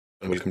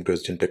Welcome to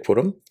SGN Tech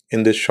Forum.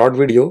 In this short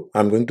video,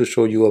 I'm going to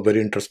show you a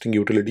very interesting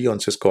utility on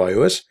Cisco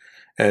IOS,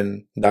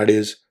 and that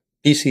is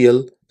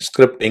Tcl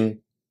scripting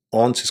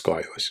on Cisco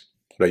IOS.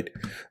 Right.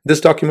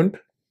 This document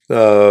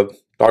talk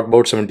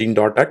about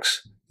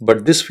 17.x,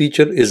 but this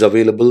feature is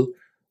available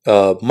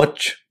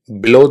much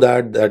below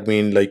that. That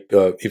means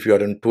if you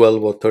are in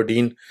 12 or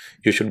 13,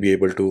 you should be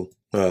able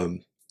to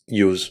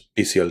use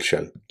Tcl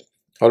Shell.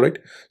 All right.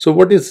 So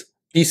what is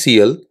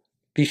Tcl?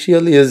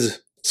 Tcl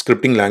is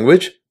scripting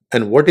language.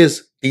 And what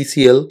is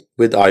Tcl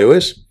with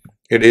iOS?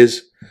 It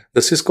is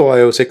the Cisco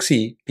IOS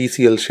XE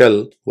Tcl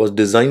Shell was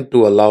designed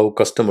to allow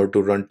customer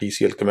to run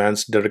Tcl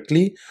commands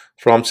directly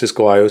from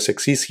Cisco IOS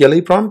XE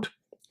CLI prompt,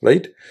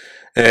 right?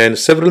 And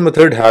several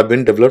methods have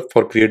been developed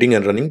for creating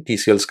and running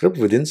Tcl script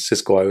within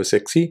Cisco IOS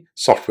XE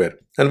software,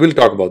 and we'll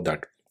talk about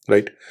that,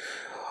 right?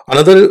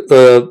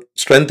 Another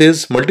strength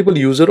is multiple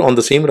user on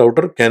the same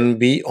router can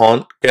be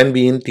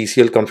in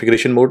Tcl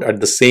configuration mode at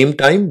the same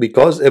time,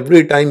 because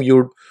every time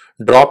you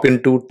drop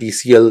into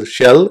Tcl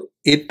Shell,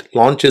 it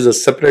launches a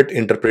separate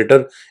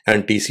interpreter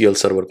and Tcl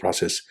server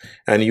process,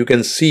 and you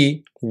can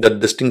see the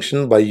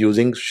distinction by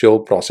using show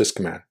process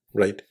command,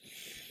 right?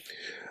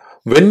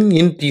 When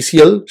in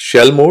Tcl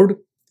Shell mode,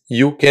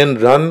 you can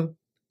run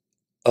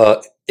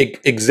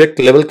exec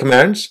level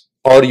commands,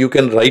 or you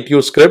can write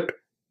your script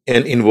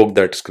and invoke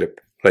that script,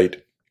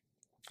 right?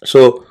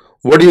 So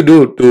what do you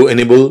do to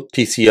enable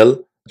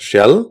Tcl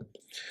Shell?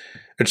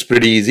 It's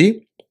pretty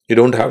easy. You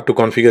don't have to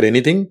configure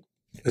anything.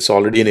 It's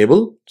already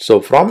enabled.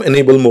 So from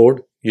enable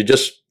mode, you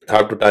just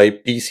have to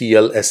type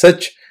Tcl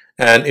sh,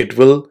 and it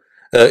will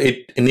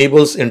it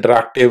enables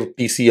interactive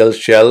Tcl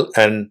Shell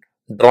and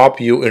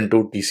drop you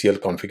into Tcl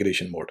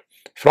configuration mode.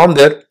 From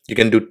there, you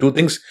can do two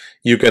things.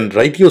 You can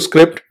write your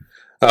script.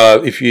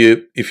 If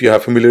you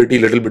have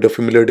little bit of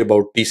familiarity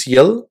about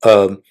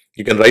Tcl,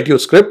 you can write your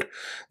script.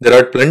 There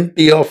are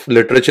plenty of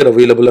literature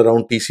available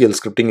around Tcl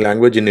scripting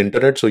language in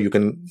internet, so you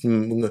can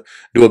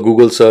do a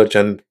Google search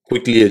and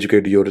quickly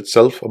educate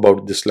yourself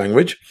about this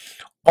language.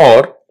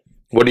 Or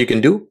what you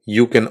can do,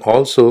 you can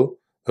also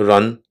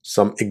run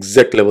some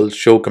exec level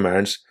show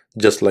commands,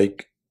 just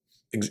like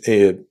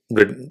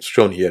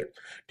shown here,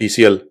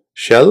 Tcl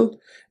Shell,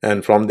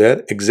 and from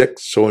there exec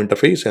show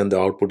interface, and the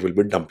output will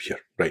be dumped here,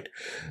 right?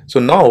 So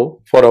now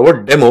for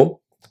our demo,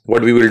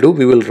 what we will do,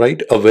 we will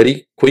write a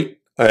very quick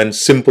and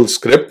simple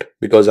script,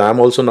 because I am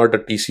also not a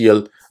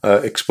Tcl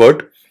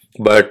expert,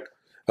 but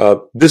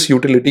this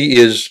utility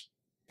is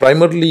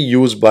primarily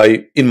used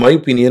by, in my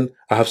opinion,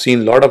 I have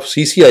seen a lot of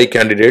CCI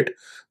candidate,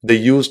 they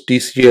use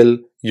Tcl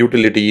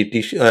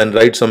utility and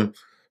write some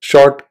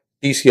short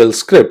Tcl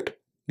script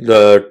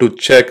to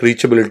check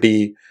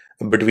reachability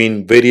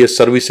between various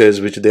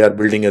services which they are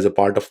building as a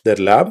part of their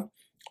lab.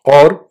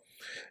 Or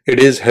it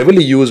is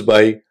heavily used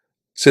by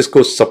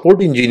Cisco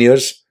support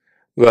engineers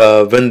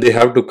when they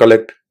have to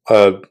collect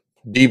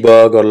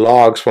debug or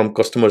logs from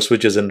customer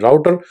switches and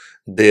router.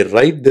 They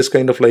write this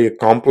kind of like a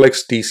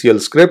complex Tcl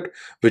script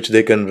which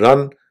they can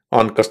run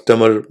on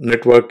customer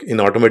network in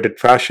automated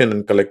fashion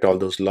and collect all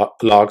those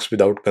logs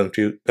without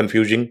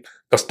confusing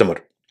customer,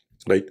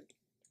 right?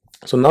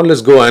 So now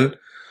let's go and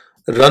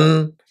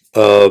run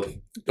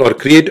or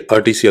create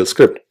a Tcl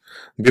script.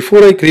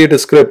 Before I create a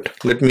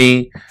script, let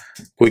me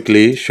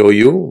quickly show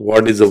you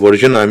what is the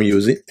version I'm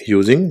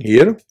using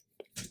here.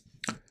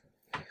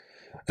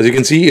 As you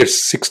can see,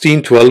 it's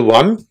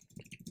 16.12.1,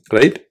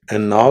 right?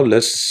 And now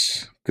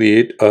let's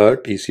create a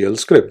Tcl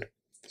script.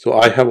 So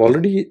I have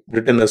already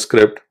written a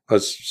script,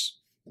 a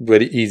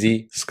very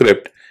easy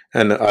script,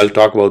 and I'll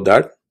talk about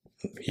that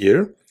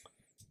here.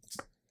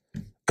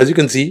 As you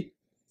can see,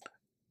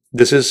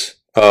 this is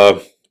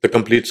the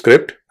complete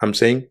script. I'm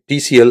saying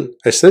Tcl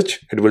sh,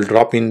 it will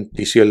drop in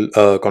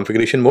Tcl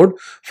configuration mode.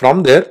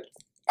 From there,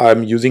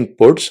 I'm using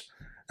puts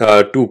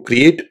to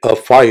create a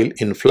file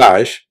in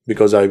Flash,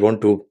 because I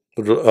want to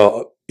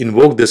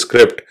invoke this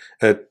script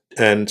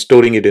and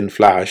storing it in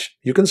Flash.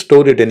 You can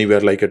store it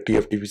anywhere, like a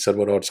TFTP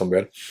server or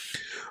somewhere.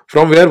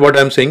 From where, what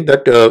I'm saying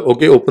that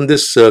okay, open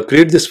this,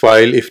 create this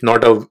file if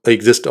not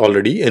exist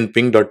already in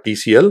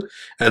ping.tcl,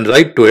 and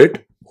write to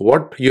it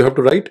what you have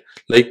to write.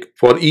 Like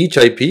for each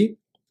IP,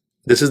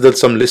 this is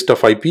some list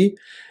of IP,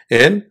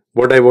 and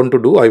what I want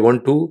to do, I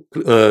want to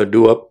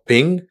do a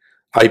ping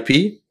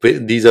IP.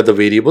 These are the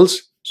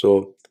variables.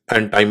 So,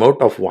 and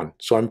timeout of 1.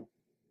 So I'm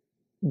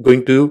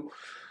going to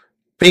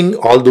ping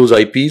all those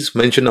IPs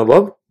mentioned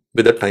above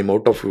with a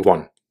timeout of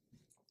 1.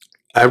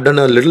 I have done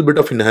a little bit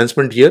of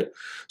enhancement here.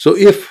 So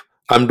if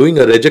I'm doing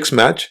a regex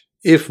match,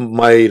 if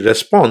my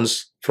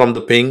response from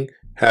the ping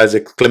has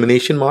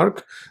exclamation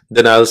mark,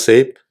 then I'll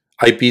say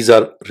IPs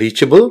are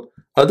reachable.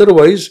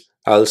 Otherwise,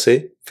 I'll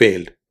say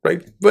failed,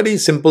 right? Very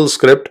simple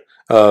script.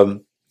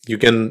 You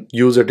can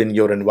use it in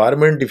your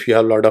environment if you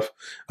have a lot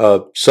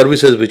of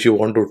services which you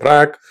want to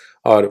track,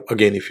 or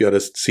again, if you're a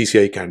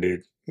CCI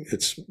candidate,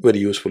 it's very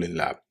useful in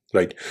lab,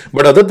 right?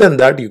 But other than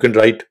that, you can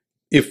write,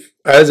 if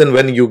as and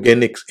when you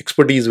gain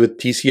expertise with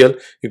Tcl,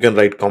 you can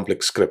write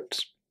complex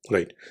scripts,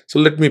 right? So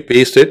let me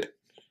paste it,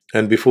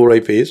 and before I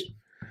paste,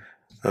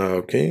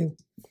 okay,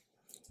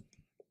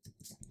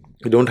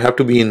 You don't have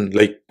to be in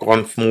like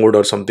conf mode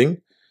or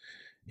something.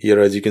 Here,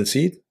 as you can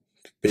see,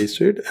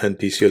 paste it and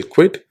Tcl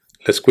quit.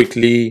 Let's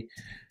quickly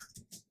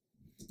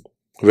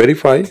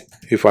verify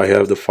if I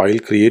have the file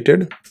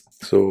created.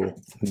 So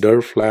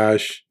dir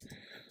flash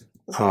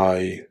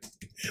I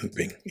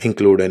nping,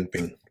 include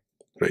nping,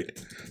 right?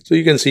 So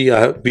you can see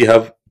we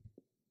have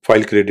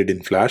file created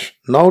in Flash.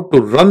 Now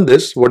to run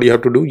this, what you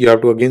have to do, you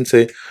have to again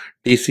say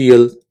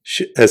Tcl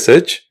sh,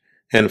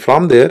 and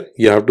from there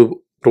you have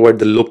to provide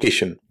the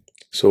location.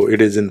 So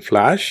it is in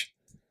Flash.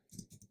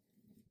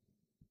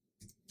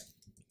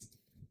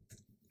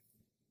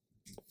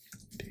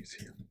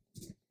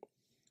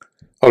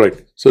 All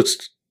right, so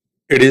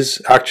it is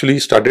actually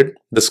started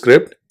the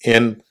script,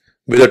 and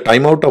with a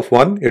timeout of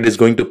 1, it is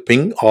going to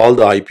ping all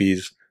the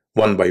IPs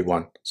one by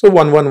one. So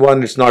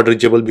 111 it's not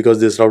reachable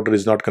because this router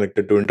is not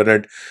connected to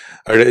internet,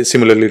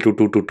 similarly to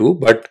 222,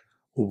 but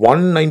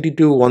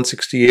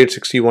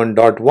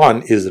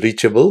 192.168.61.1 is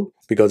reachable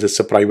because it's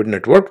a private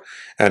network,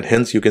 and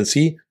hence you can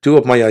see 2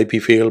 of my IP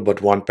failed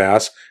but 1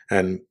 pass,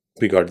 and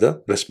we got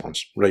the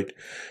response, right?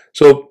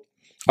 So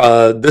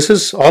this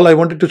is all I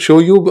wanted to show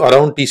you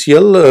around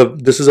TCL.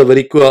 This is a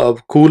very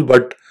cool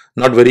but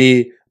not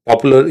very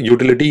popular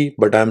utility,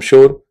 but I'm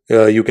sure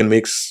you can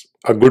make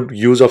a good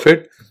use of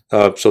it.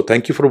 So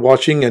thank you for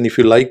watching, and if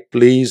you like,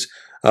 please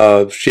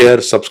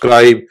share,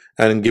 subscribe,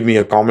 and give me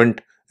a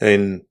comment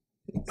in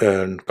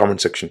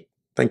comment section.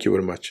 Thank you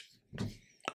very much.